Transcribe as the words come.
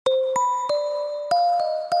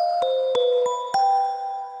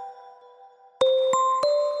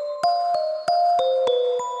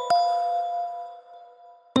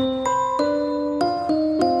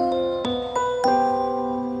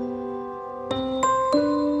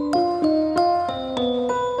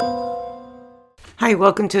Hi,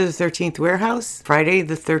 welcome to the 13th Warehouse, Friday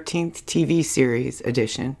the 13th TV series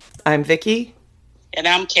edition. I'm Vicky. And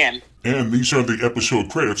I'm Kim. And these are the episode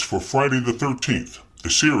credits for Friday the 13th, the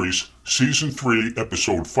series, Season 3,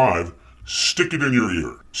 Episode 5, Stick It in Your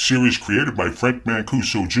Ear. Series created by Frank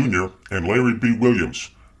Mancuso Jr. and Larry B.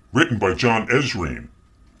 Williams. Written by John Ezrine.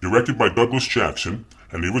 Directed by Douglas Jackson.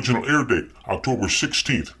 And the original air date, October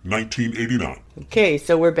 16th, 1989. Okay,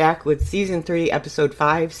 so we're back with Season 3, Episode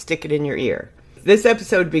 5, Stick It in Your Ear. This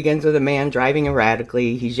episode begins with a man driving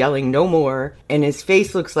erratically. He's yelling no more, and his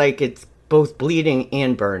face looks like it's both bleeding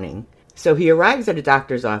and burning. So he arrives at a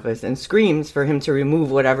doctor's office and screams for him to remove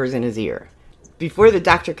whatever's in his ear. Before the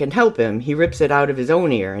doctor can help him, he rips it out of his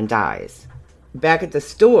own ear and dies. Back at the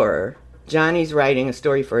store, Johnny's writing a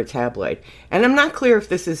story for a tabloid. And I'm not clear if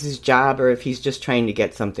this is his job or if he's just trying to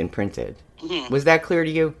get something printed. Mm-hmm. Was that clear to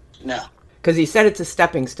you? No. Because he said it's a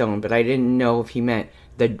stepping stone, but I didn't know if he meant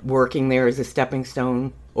that working there is a stepping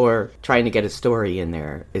stone or trying to get a story in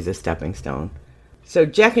there is a stepping stone. So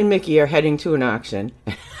Jack and Mickey are heading to an auction.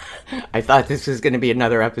 I thought this was going to be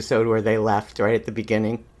another episode where they left right at the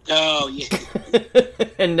beginning. Oh, yeah.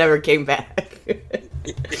 And never came back.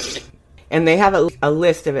 And they have a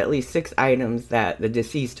list of at least 6 items that the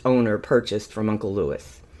deceased owner purchased from Uncle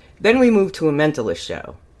Lewis. Then we move to a mentalist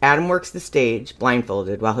show. Adam works the stage,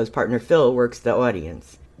 blindfolded, while his partner Phil works the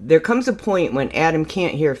audience. There comes a point when Adam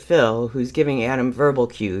can't hear Phil, who's giving Adam verbal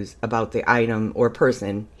cues about the item or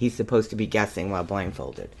person he's supposed to be guessing while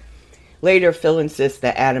blindfolded. Later, Phil insists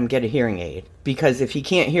that Adam get a hearing aid, because if he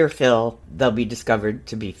can't hear Phil, they'll be discovered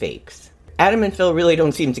to be fakes. Adam and Phil really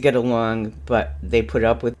don't seem to get along, but they put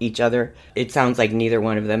up with each other. It sounds like neither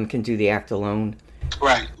one of them can do the act alone.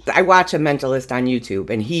 Right. I watch a mentalist on YouTube,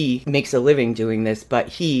 and he makes a living doing this, but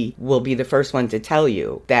he will be the first one to tell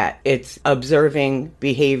you that it's observing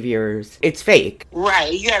behaviors. It's fake.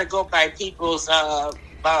 Right. You got to go by people's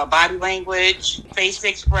body language, face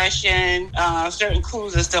expression, certain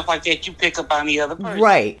clues and stuff like that you pick up on the other person.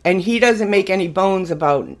 Right. And he doesn't make any bones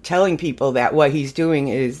about telling people that what he's doing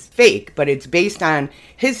is fake, but it's based on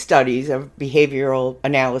his studies of behavioral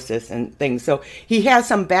analysis and things. So he has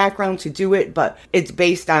some background to do it, but it's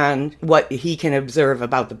based on what he can observe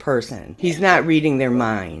about the person. He's not reading their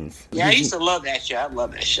minds. Yeah, I used to love that show. I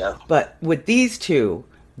love that show. But with these two,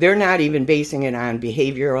 they're not even basing it on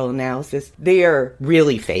behavioral analysis. They are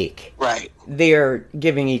really fake. Right. They're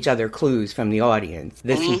giving each other clues from the audience.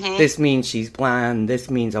 This means she's blonde.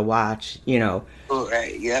 This means a watch, you know.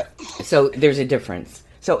 Right, yep. So there's a difference.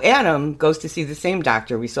 So Adam goes to see the same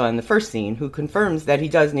doctor we saw in the first scene, who confirms that he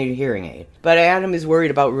does need a hearing aid. But Adam is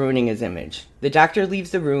worried about ruining his image. The doctor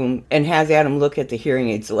leaves the room and has Adam look at the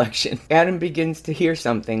hearing aid selection. Adam begins to hear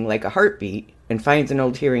something like a heartbeat and finds an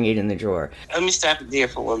old hearing aid in the drawer. Let me stop it there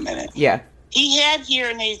for 1 minute. Yeah. He had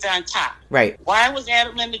hearing aids on top. Right. Why was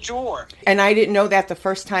Adam in the drawer? And I didn't know that the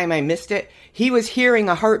first time I missed it. He was hearing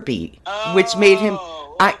a heartbeat, which made him...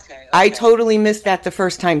 Okay. I totally missed that the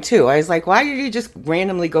first time, too. I was like, why did you just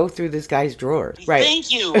randomly go through this guy's drawers? Right.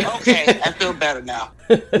 Thank you. Okay, I feel better now.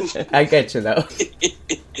 I get you, though.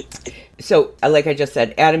 So, like I just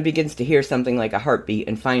said, Adam begins to hear something like a heartbeat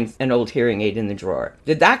and finds an old hearing aid in the drawer.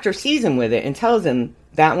 The doctor sees him with it and tells him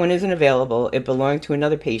that one isn't available, it belonged to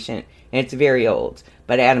another patient, and it's very old.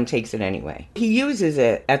 But Adam takes it anyway. He uses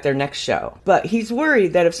it at their next show. But he's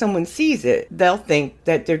worried that if someone sees it, they'll think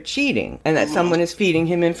that they're cheating and that someone is feeding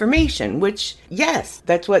him information, which, yes,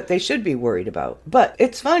 that's what they should be worried about. But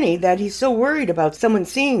it's funny that he's so worried about someone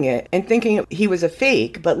seeing it and thinking he was a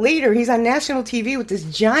fake, but later he's on national TV with this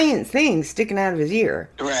giant thing sticking out of his ear.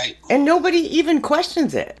 Right. And nobody even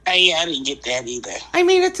questions it. Yeah, I didn't get that either. I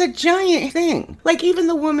mean, it's a giant thing. Like, even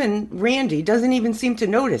the woman, Randy, doesn't even seem to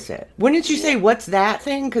notice it. Wouldn't you say, what's that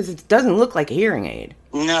thing? Because it doesn't look like a hearing aid.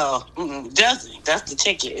 No, it doesn't. That's the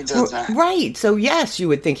ticket. It does not. Right. So, yes, you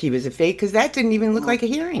would think he was a fake because that didn't even look like a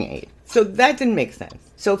hearing aid. So that didn't make sense.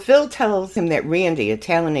 So Phil tells him that Randy, a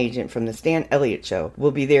talent agent from the Stan Elliott show, will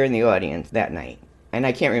be there in the audience that night. And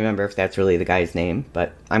I can't remember if that's really the guy's name,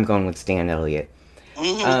 but I'm going with Stan Elliott.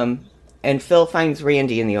 Mm-hmm. And Phil finds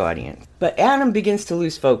Randy in the audience. But Adam begins to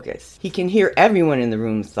lose focus. He can hear everyone in the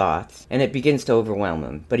room's thoughts, and it begins to overwhelm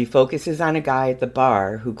him. But he focuses on a guy at the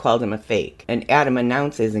bar who called him a fake. And Adam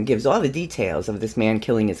announces and gives all the details of this man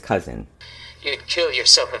killing his cousin. You'd kill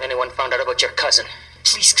yourself if anyone found out about your cousin.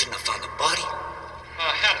 Police couldn't have found the body.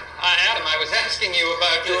 Adam, I was asking you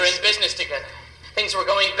about... You were in business together. Things were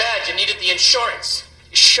going bad. You needed the insurance.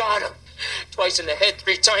 You shot him. Twice in the head,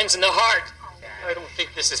 3 times in the heart. I don't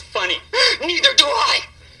think this is funny. Neither do I.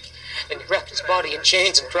 Then you wrapped his body in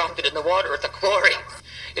chains and dropped it in the water at the quarry.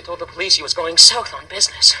 You told the police he was going south on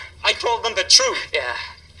business. I told them the truth. Yeah.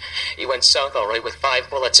 He went south all right with 5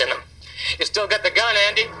 bullets in him. You still got the gun,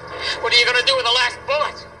 Andy? What are you gonna do with the last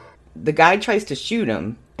bullet? The guy tries to shoot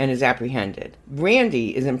him and is apprehended.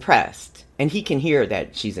 Randy is impressed, and he can hear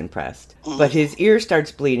that she's impressed. But his ear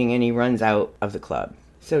starts bleeding and he runs out of the club.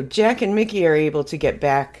 So Jack and Mickey are able to get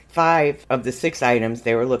back 5 of the 6 items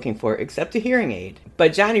they were looking for, except a hearing aid.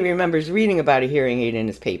 But Johnny remembers reading about a hearing aid in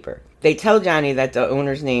his paper. They tell Johnny that the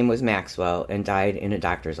owner's name was Maxwell and died in a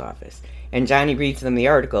doctor's office. And Johnny reads them the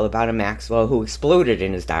article about a Maxwell who exploded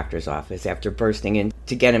in his doctor's office after bursting in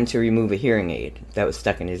to get him to remove a hearing aid that was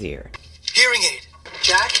stuck in his ear. Hearing aid.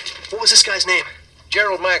 Jack, what was this guy's name?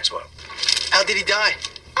 Gerald Maxwell. How did he die?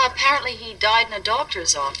 Apparently he died in a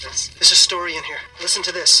doctor's office. There's a story in here. Listen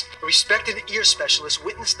to this. A respected ear specialist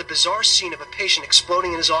witnessed the bizarre scene of a patient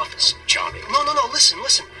exploding in his office. Johnny. No,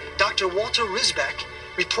 listen. Dr. Walter Risbeck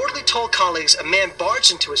reportedly told colleagues a man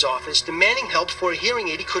barged into his office demanding help for a hearing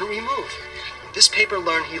aid he couldn't remove. This paper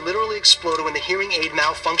learned he literally exploded when the hearing aid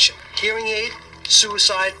malfunctioned. Hearing aid,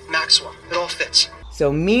 suicide, Maxwell. It all fits.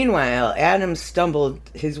 So meanwhile, Adam stumbled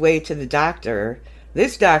his way to the doctor.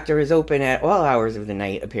 This doctor is open at all hours of the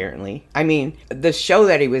night, apparently. I mean, the show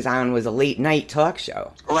that he was on was a late night talk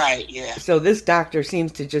show. Right, yeah. So this doctor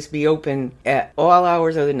seems to just be open at all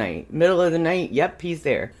hours of the night. Middle of the night, yep, he's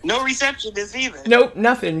there. No receptionist either. Nope,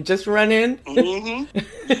 nothing. Just run in.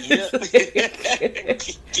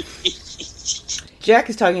 Jack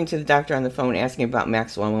is talking to the doctor on the phone, asking about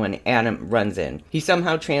Maxwell when Adam runs in. He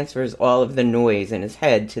somehow transfers all of the noise in his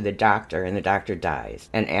head to the doctor, and the doctor dies,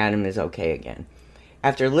 and Adam is okay again.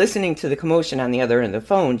 After listening to the commotion on the other end of the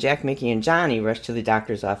phone, Jack, Mickey, and Johnny rush to the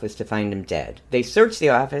doctor's office to find him dead. They search the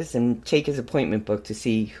office and take his appointment book to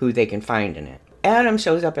see who they can find in it. Adam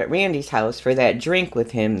shows up at Randy's house for that drink with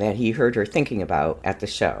him that he heard her thinking about at the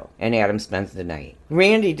show, and Adam spends the night.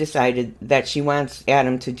 Randy decided that she wants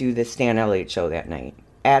Adam to do the Stan Elliott show that night.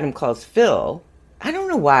 Adam calls Phil. I don't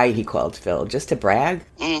know why he called Phil, just to brag?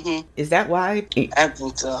 Is that why? I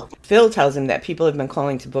think so. Phil tells him that people have been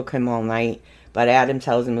calling to book him all night, but Adam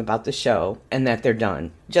tells him about the show and that they're done.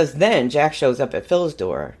 Just then, Jack shows up at Phil's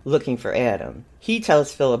door looking for Adam. He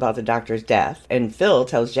tells Phil about the doctor's death, and Phil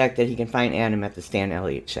tells Jack that he can find Adam at the Stan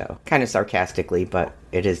Elliott show. Kind of sarcastically, but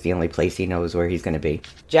it is the only place he knows where he's going to be.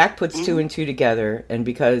 Jack puts 2 and 2 together, and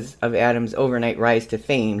because of Adam's overnight rise to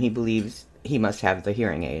fame, he believes he must have the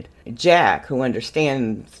hearing aid. Jack, who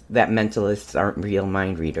understands that mentalists aren't real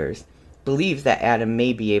mind readers, believes that Adam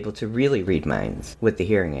may be able to really read minds with the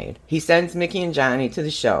hearing aid. He sends Mickey and Johnny to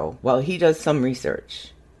the show while he does some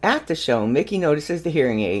research. At the show, Mickey notices the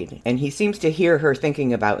hearing aid, and he seems to hear her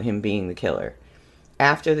thinking about him being the killer.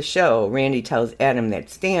 After the show, Randy tells Adam that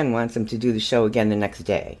Stan wants him to do the show again the next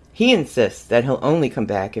day. He insists that he'll only come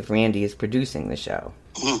back if Randy is producing the show.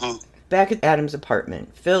 Back at Adam's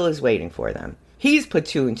apartment, Phil is waiting for them. He's put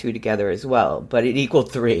 2 and 2 together as well, but it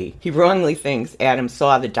equaled 3. He wrongly thinks Adam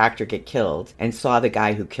saw the doctor get killed and saw the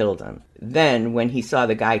guy who killed him. Then, when he saw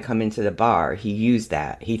the guy come into the bar, he used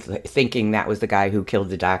that. He's thinking that was the guy who killed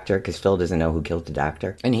the doctor, because Phil doesn't know who killed the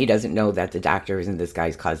doctor. And he doesn't know that the doctor isn't this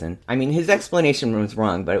guy's cousin. I mean, his explanation was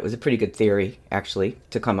wrong, but it was a pretty good theory, actually,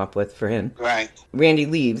 to come up with for him. Right. Randy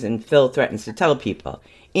leaves, and Phil threatens to tell people.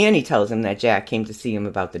 Annie tells him that Jack came to see him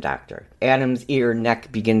about the doctor. Adam's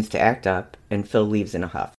neck begins to act up, and Phil leaves in a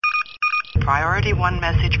huff. Priority 1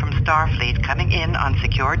 message from Starfleet coming in on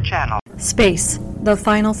secured channel. Space, the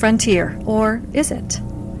final frontier, or is it?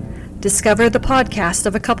 Discover the podcast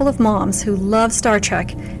of a couple of moms who love Star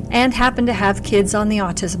Trek and happen to have kids on the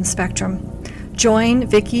autism spectrum. Join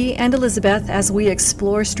Vicky and Elizabeth as we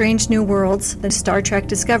explore strange new worlds, the Star Trek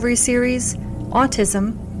Discovery series,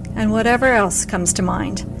 autism, and whatever else comes to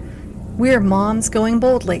mind. We're Moms Going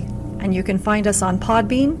Boldly, and you can find us on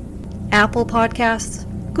Podbean, Apple Podcasts,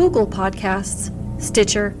 Google Podcasts,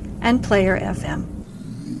 Stitcher, and Player FM.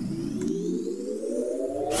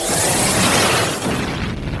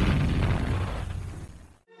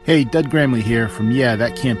 Hey, Dud Gramley here from Yeah,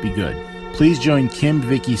 That Can't Be Good. Please join Kim,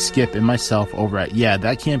 Vicky, Skip, and myself over at Yeah,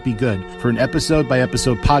 That Can't Be Good for an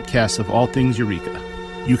episode-by-episode podcast of all things Eureka.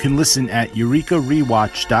 You can listen at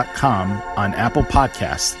eurekarewatch.com on Apple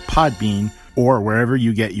Podcasts, Podbean, or wherever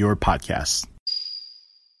you get your podcasts.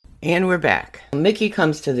 And we're back. Mickey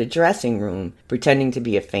comes to the dressing room pretending to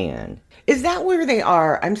be a fan. Is that where they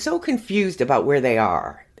are? I'm so confused about where they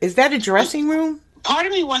are. Is that a dressing room? Part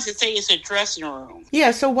of me wants to say it's a dressing room.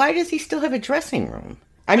 Yeah, so why does he still have a dressing room?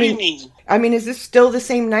 What do you mean? I mean, is this still the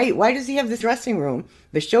same night? Why does he have this dressing room?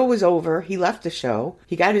 The show was over. He left the show.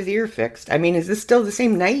 He got his ear fixed. I mean, is this still the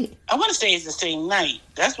same night? I want to say it's the same night.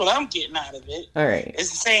 That's what I'm getting out of it. All right.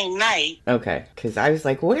 It's the same night. Okay. Because I was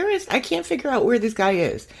like, I can't figure out where this guy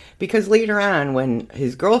is. Because later on, when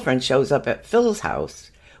his girlfriend shows up at Phil's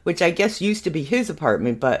house, which I guess used to be his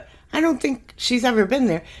apartment, but I don't think she's ever been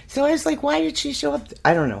there. So I was like, why did she show up?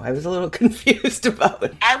 I don't know. I was a little confused about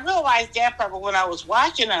it. I realized that part, but when I was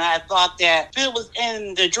watching it, I thought that Phil was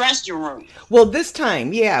in the dressing room. Well, this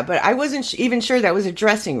time, yeah, but I wasn't even sure that was a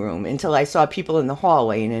dressing room until I saw people in the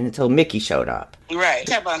hallway and until Mickey showed up. Right.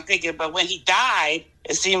 That's what I'm thinking, but when he died,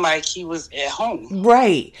 it seemed like he was at home.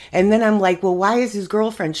 Right. And then I'm like, well, why is his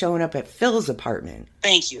girlfriend showing up at Phil's apartment?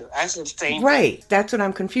 Thank you. I said the same. Right. That's what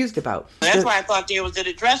I'm confused about. That's why I thought they was in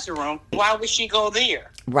the dressing room. Why would she go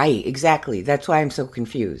there? Right. Exactly. That's why I'm so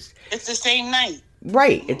confused. It's the same night.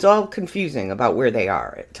 Right. It's all confusing about where they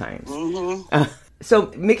are at times. Mm-hmm.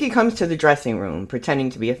 So Mickey comes to the dressing room pretending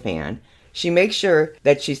to be a fan. She makes sure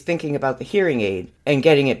that she's thinking about the hearing aid and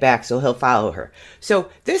getting it back so he'll follow her. So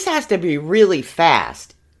this has to be really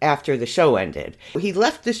fast after the show ended. He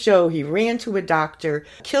left the show, he ran to a doctor,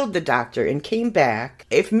 killed the doctor, and came back.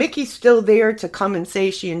 If Mickey's still there to come and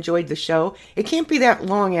say she enjoyed the show, it can't be that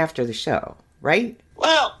long after the show, right?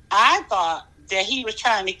 Well, I thought that he was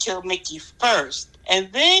trying to kill Mickey first, and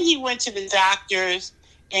then he went to the doctors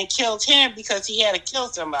and killed him because he had to kill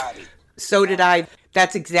somebody. So did I.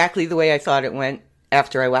 That's exactly the way I thought it went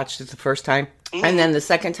after I watched it the first time. Mm-hmm. And then the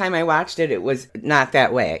second time I watched it, it was not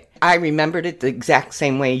that way. I remembered it the exact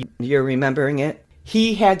same way you're remembering it.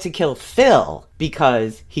 He had to kill Phil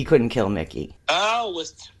because he couldn't kill Mickey. Oh,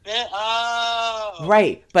 was Phil? Oh.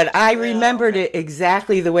 Right. But I remembered it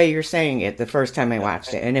exactly the way you're saying it the first time I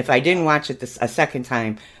watched it. And if I didn't watch it a second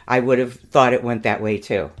time, I would have thought it went that way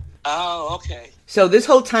too. Oh, okay. So this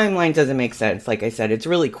whole timeline doesn't make sense. Like I said, it's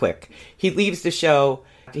really quick. He leaves the show.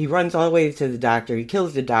 He runs all the way to the doctor. He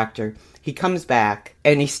kills the doctor. He comes back,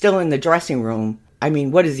 and he's still in the dressing room. I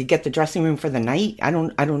mean, what does he get the dressing room for the night? I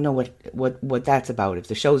don't know what that's about. If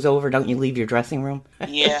the show's over, don't you leave your dressing room?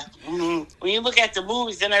 Yeah. Mm-hmm. When you look at the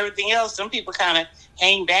movies and everything else, some people kind of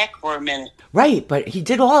hang back for a minute. Right, but he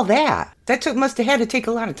did all that. That must have had to take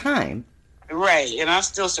a lot of time. Right, and I'm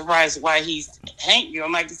still surprised why he's hanging.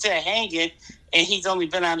 Like I said, hanging. And he's only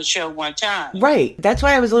been on the show one time. Right. That's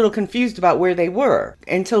why I was a little confused about where they were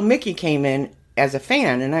until Mickey came in as a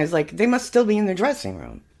fan. And I was like, they must still be in the dressing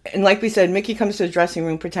room. And like we said, Mickey comes to the dressing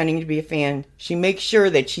room pretending to be a fan. She makes sure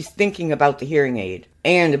that she's thinking about the hearing aid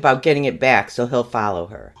and about getting it back so he'll follow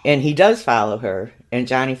her. And he does follow her. And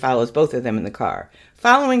Johnny follows both of them in the car.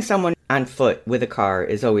 Following someone on foot with a car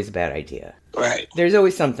is always a bad idea. Right. There's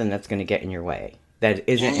always something that's going to get in your way that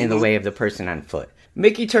isn't in the way of the person on foot.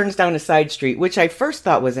 Mickey turns down a side street, which I first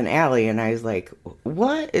thought was an alley, and I was like,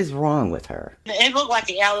 what is wrong with her? It looked like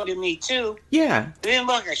an alley to me, too. Yeah. It didn't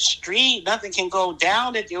look like a street. Nothing can go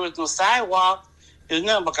down it. There was no sidewalk. There's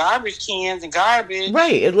nothing but garbage cans and garbage.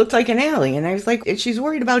 Right. It looked like an alley, and I was like, she's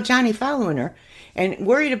worried about Johnny following her and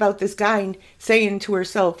worried about this guy saying to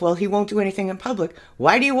herself, well, he won't do anything in public.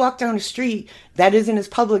 Why do you walk down a street that isn't as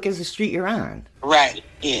public as the street you're on? Right.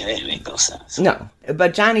 Yeah, that makes no sense. No.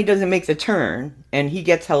 But Johnny doesn't make the turn, and he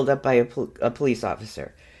gets held up by a police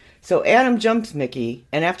officer. So Adam jumps Mickey,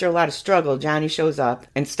 and after a lot of struggle, Johnny shows up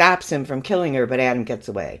and stops him from killing her, but Adam gets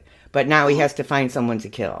away. But now he has to find someone to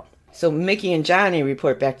kill. So Mickey and Johnny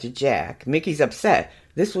report back to Jack. Mickey's upset.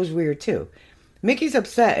 This was weird, too. Mickey's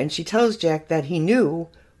upset, and she tells Jack that he knew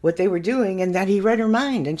what they were doing and that he read her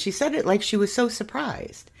mind, and she said it like she was so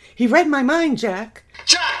surprised. He read my mind, Jack.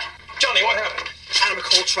 Jack! Johnny, what happened? Adam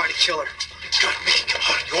Cole tried to kill her. God, Mickey, come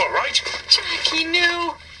on. You all right? Jack, he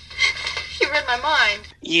knew. He read my mind.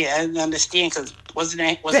 Yeah, I understand, because wasn't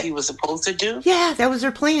that what he was supposed to do? Yeah, that was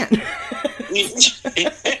her plan.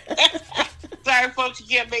 Sorry, folks, you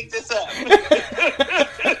can't make this up.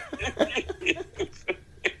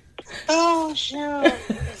 Oh, sure.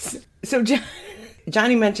 So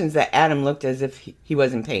Johnny mentions that Adam looked as if he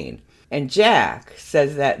was in pain. And Jack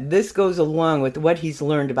says that this goes along with what he's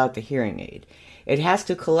learned about the hearing aid. It has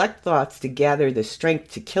to collect thoughts to gather the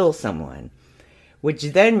strength to kill someone, which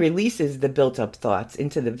then releases the built-up thoughts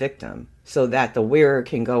into the victim so that the wearer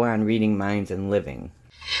can go on reading minds and living.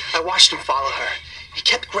 I watched him follow her. He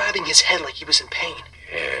kept grabbing his head like he was in pain.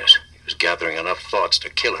 Yes, he was gathering enough thoughts to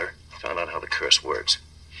kill her. Found out how the curse works.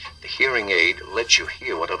 The hearing aid lets you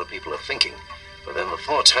hear what other people are thinking, but then the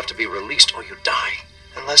thoughts have to be released or you die.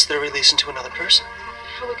 Unless they're released into another person.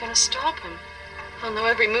 How are we going to stop him? He'll know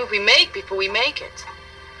every move we make before we make it.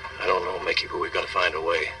 I don't know, Mickey, but we've got to find a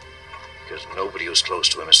way. Because nobody who's close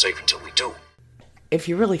to him is safe until we do. if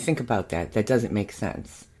you really think about that, that doesn't make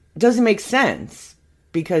sense. It doesn't make sense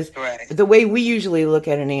because the way we usually look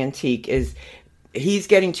at an antique is he's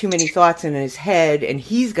getting too many thoughts in his head and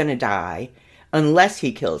he's going to die unless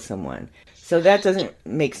he kills someone. So that doesn't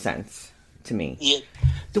make sense to me. Yeah.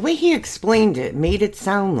 The way he explained it made it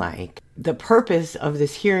sound like the purpose of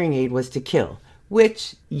this hearing aid was to kill,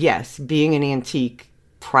 which, yes, being an antique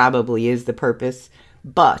probably is the purpose,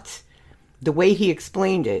 but the way he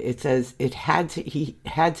explained it, it says he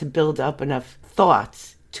had to build up enough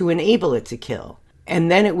thoughts to enable it to kill, and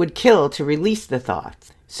then it would kill to release the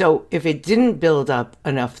thoughts. So if it didn't build up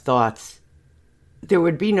enough thoughts, there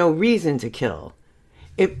would be no reason to kill.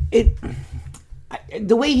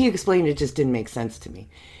 The way he explained it just didn't make sense to me.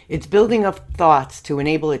 It's building up thoughts to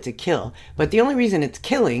enable it to kill, but the only reason it's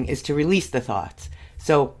killing is to release the thoughts.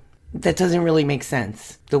 So that doesn't really make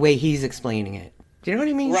sense, the way he's explaining it. Do you know what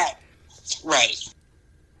I mean? Right.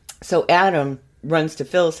 So Adam runs to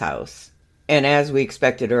Phil's house, and as we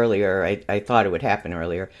expected earlier, I thought it would happen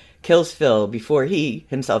earlier, kills Phil before he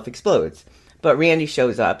himself explodes. But Randy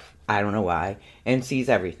shows up, I don't know why, and sees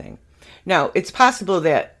everything. Now, it's possible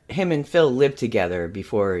that him and Phil lived together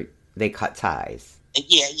before they cut ties.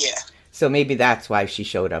 Yeah. So maybe that's why she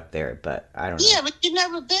showed up there, but I don't know. Yeah, but you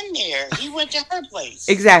never been there. You went to her place.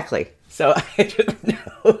 Exactly. So I don't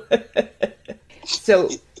know. So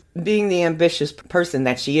being the ambitious person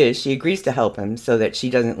that she is, she agrees to help him so that she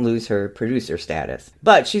doesn't lose her producer status.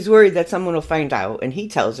 But she's worried that someone will find out, and he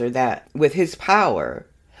tells her that with his power,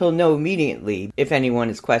 he'll know immediately if anyone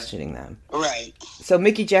is questioning them. Right. So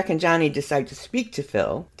Mickey, Jack, and Johnny decide to speak to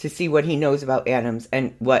Phil to see what he knows about Adams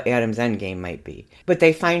and what Adams' endgame might be. But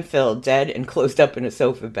they find Phil dead and closed up in a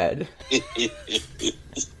sofa bed.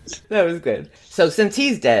 That was good. So since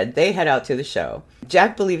he's dead, they head out to the show.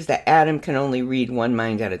 Jack believes that Adam can only read one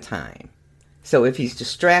mind at a time. So if he's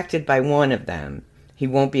distracted by one of them, he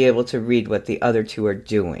won't be able to read what the other two are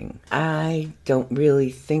doing. I don't really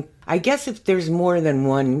think... I guess if there's more than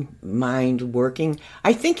one mind working,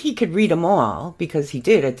 I think he could read them all, because he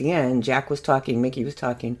did at the end. Jack was talking, Mickey was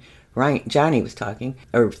talking, Johnny was talking,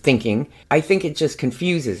 or thinking. I think it just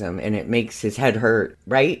confuses him, and it makes his head hurt,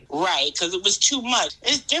 right? Right, because it was too much.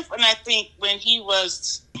 It's different, I think, when he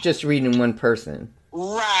was... just reading one person.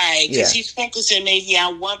 Right, because he's focusing maybe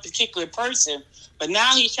on one particular person, but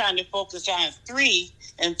now he's trying to focus on three,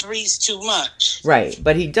 and three's too much. Right,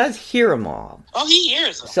 but he does hear them all. Oh, he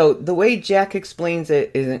hears them. So the way Jack explains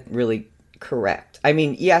it isn't really correct. I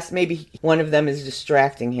mean, yes, maybe one of them is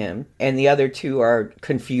distracting him, and the other two are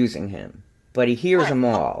confusing him. But he hears them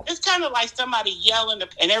all. It's kind of like somebody yelling,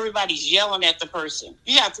 and everybody's yelling at the person.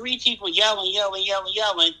 You have three people yelling.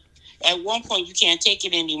 At one point, you can't take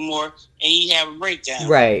it anymore, and you have a breakdown.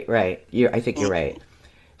 Right. I think you're right.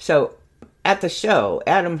 So, at the show,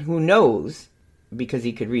 Adam, who knows, because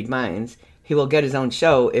he could read minds, he will get his own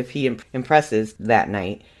show if he impresses that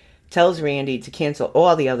night, tells Randy to cancel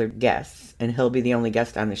all the other guests, and he'll be the only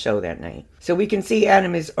guest on the show that night. So we can see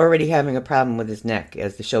Adam is already having a problem with his neck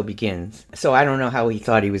as the show begins. So I don't know how he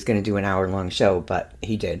thought he was going to do an hour-long show, but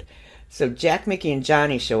he did. So Jack, Mickey, and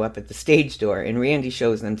Johnny show up at the stage door, and Randy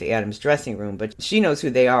shows them to Adam's dressing room, but she knows who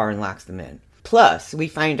they are and locks them in. Plus, we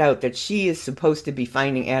find out that she is supposed to be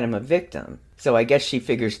finding Adam a victim. So I guess she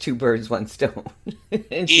figures 2 birds, 1 stone.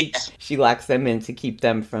 And she locks them in to keep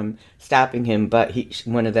them from stopping him, but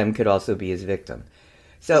one of them could also be his victim.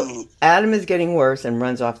 So Adam is getting worse and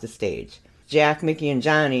runs off the stage. Jack, Mickey, and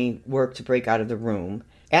Johnny work to break out of the room.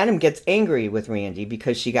 Adam gets angry with Randy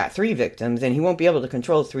because she got 3 victims and he won't be able to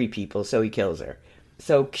control 3 people, so he kills her.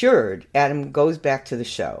 So cured, Adam goes back to the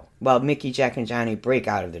show while Mickey, Jack, and Johnny break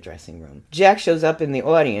out of the dressing room. Jack shows up in the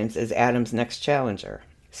audience as Adam's next challenger.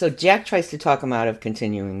 So Jack tries to talk him out of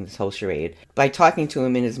continuing this whole charade by talking to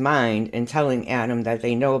him in his mind and telling Adam that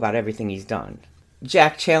they know about everything he's done.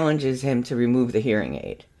 Jack challenges him to remove the hearing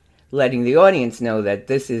aid, letting the audience know that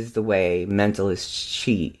this is the way mentalists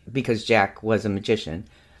cheat, because Jack was a magician,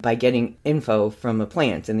 by getting info from a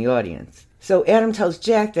plant in the audience. So Adam tells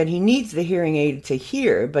Jack that he needs the hearing aid to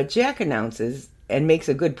hear, but Jack announces and makes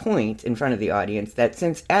a good point in front of the audience that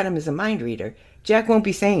since Adam is a mind reader, Jack won't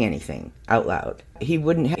be saying anything out loud. He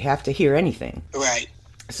wouldn't have to hear anything. Right.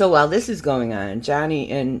 So while this is going on, Johnny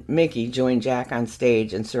and Mickey join Jack on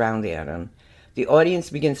stage and surround Adam. The audience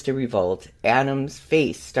begins to revolt. Adam's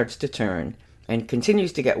face starts to turn and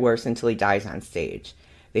continues to get worse until he dies on stage.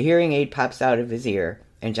 The hearing aid pops out of his ear,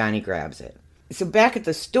 and Johnny grabs it. So back at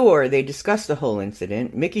the store, they discuss the whole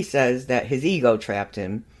incident. Mickey says that his ego trapped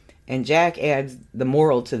him, and Jack adds the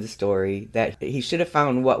moral to the story that he should have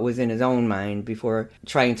found what was in his own mind before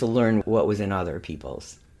trying to learn what was in other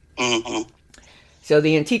people's. Mm-hmm. So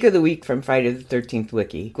the Antique of the Week from Friday the 13th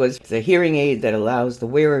Wiki was the hearing aid that allows the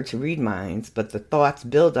wearer to read minds, but the thoughts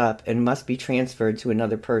build up and must be transferred to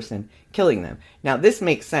another person, killing them. Now, this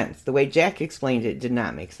makes sense. The way Jack explained it did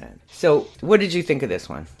not make sense. So what did you think of this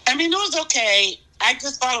one? I mean, it was okay. I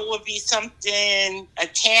just thought it would be something a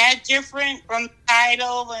tad different from the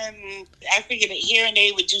title, and I figured that hearing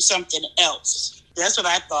aid would do something else. That's what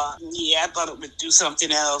I thought. Yeah, I thought it would do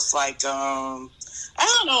something else, like, I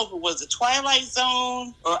don't know if it was the Twilight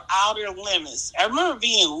Zone or Outer Limits. I remember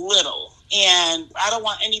being little, and I don't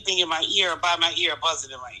want anything in my ear or by my ear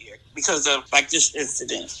buzzing in my ear because of, like, this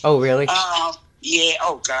incident. Oh, really? Yeah,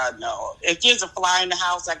 oh, God, no. If there's a fly in the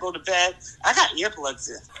house, I go to bed, I got earplugs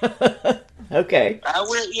in. Okay. I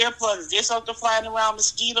wear earplugs. There's something flying around,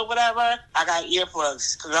 mosquito, whatever, I got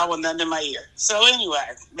earplugs because I want nothing in my ear. So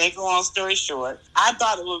anyway, make a long story short, I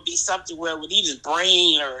thought it would be something where it would eat his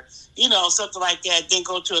brain or, you know, something like that, then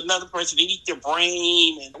go to another person and eat their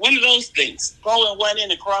brain. And one of those things. Go in one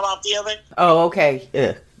end and crawl out the other. Oh, okay.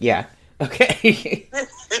 Yeah. Okay.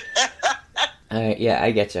 Yeah,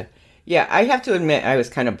 I get you. Yeah, I have to admit I was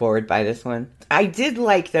kind of bored by this one. I did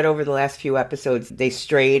like that over the last few episodes, they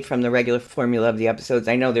strayed from the regular formula of the episodes.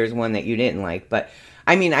 I know there's one that you didn't like, but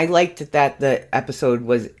I mean, I liked that the episode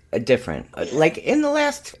was different. Like in the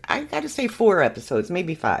last, I gotta say 4 episodes,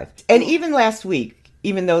 maybe 5. And even last week,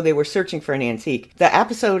 even though they were searching for an antique, the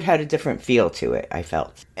episode had a different feel to it, I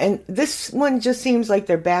felt. And this one just seems like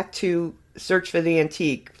they're back to search for the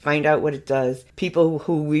antique, find out what it does. People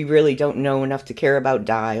who we really don't know enough to care about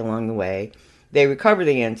die along the way. They recover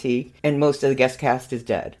the antique, and most of the guest cast is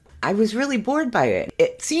dead. I was really bored by it.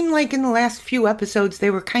 It seemed like in the last few episodes they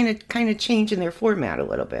were kind of changing their format a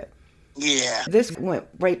little bit. Yeah. This went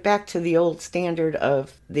right back to the old standard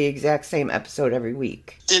of the exact same episode every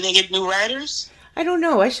week. Did they get new writers? I don't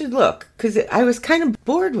know. I should look, because I was kind of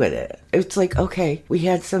bored with it. It's like, okay, we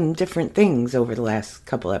had some different things over the last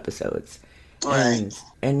couple episodes. Right.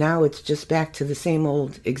 And now it's just back to the same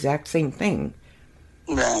old, exact same thing.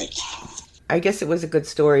 Right. I guess it was a good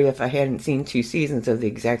story if I hadn't seen 2 seasons of the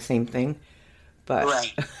exact same thing. But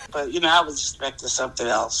right. But, you know, I was expecting something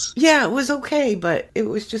else. Yeah, it was okay, but it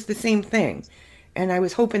was just the same thing. And I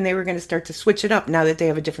was hoping they were going to start to switch it up now that they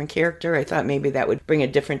have a different character. I thought maybe that would bring a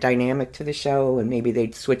different dynamic to the show, and maybe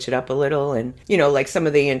they'd switch it up a little. And, you know, like some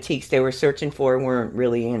of the antiques they were searching for weren't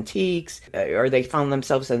really antiques, or they found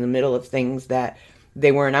themselves in the middle of things that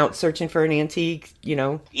they weren't out searching for an antique, you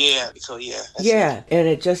know? Yeah, so yeah. Yeah,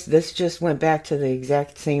 and this just went back to the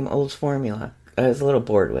exact same old formula. I was a little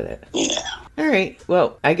bored with it. Yeah. All right,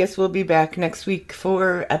 well, I guess we'll be back next week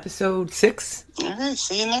for episode 6. All right,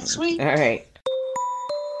 see you next week. All right.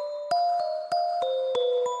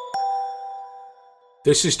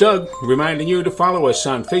 This is Doug, reminding you to follow us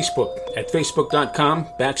on Facebook at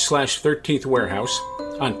facebook.com/13th Warehouse,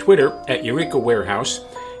 on Twitter at Eureka Warehouse,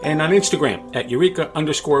 and on Instagram at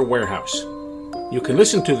Eureka_Warehouse. You can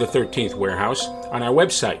listen to The 13th Warehouse on our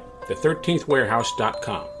website,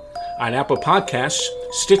 the13thwarehouse.com, on Apple Podcasts,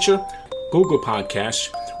 Stitcher, Google Podcasts,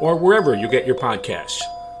 or wherever you get your podcasts.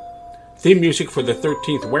 Theme music for The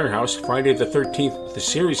 13th Warehouse, Friday the 13th, the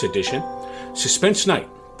Series Edition, Suspense Night,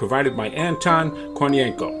 provided by Anton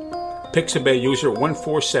Kornienko. Pixabay user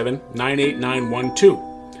 147-98912.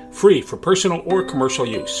 Free for personal or commercial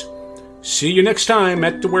use. See you next time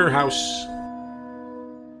at the warehouse.